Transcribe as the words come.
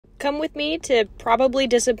come with me to probably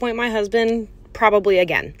disappoint my husband, probably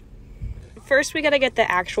again. First, we got to get the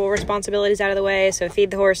actual responsibilities out of the way. So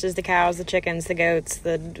feed the horses, the cows, the chickens, the goats,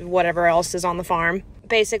 the whatever else is on the farm.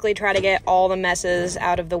 Basically try to get all the messes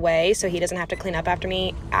out of the way so he doesn't have to clean up after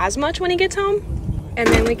me as much when he gets home. And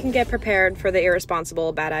then we can get prepared for the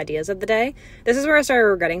irresponsible bad ideas of the day. This is where I started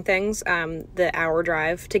regretting things, the hour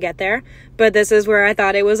drive to get there. But this is where I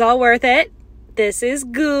thought it was all worth it. This is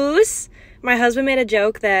Goose. My husband made a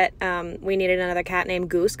joke that we needed another cat named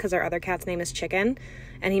Goose because our other cat's name is Chicken.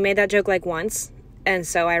 And he made that joke like once, and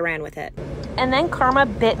so I ran with it. And then karma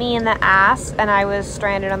bit me in the ass, and I was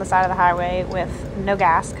stranded on the side of the highway with no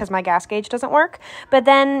gas because my gas gauge doesn't work. But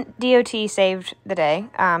then DOT saved the day.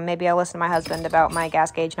 Maybe I'll listen to my husband about my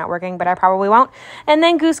gas gauge not working, but I probably won't. And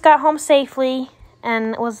then Goose got home safely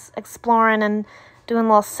and was exploring and doing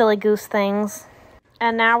little silly goose things.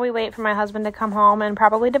 And now we wait for my husband to come home and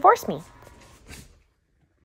probably divorce me.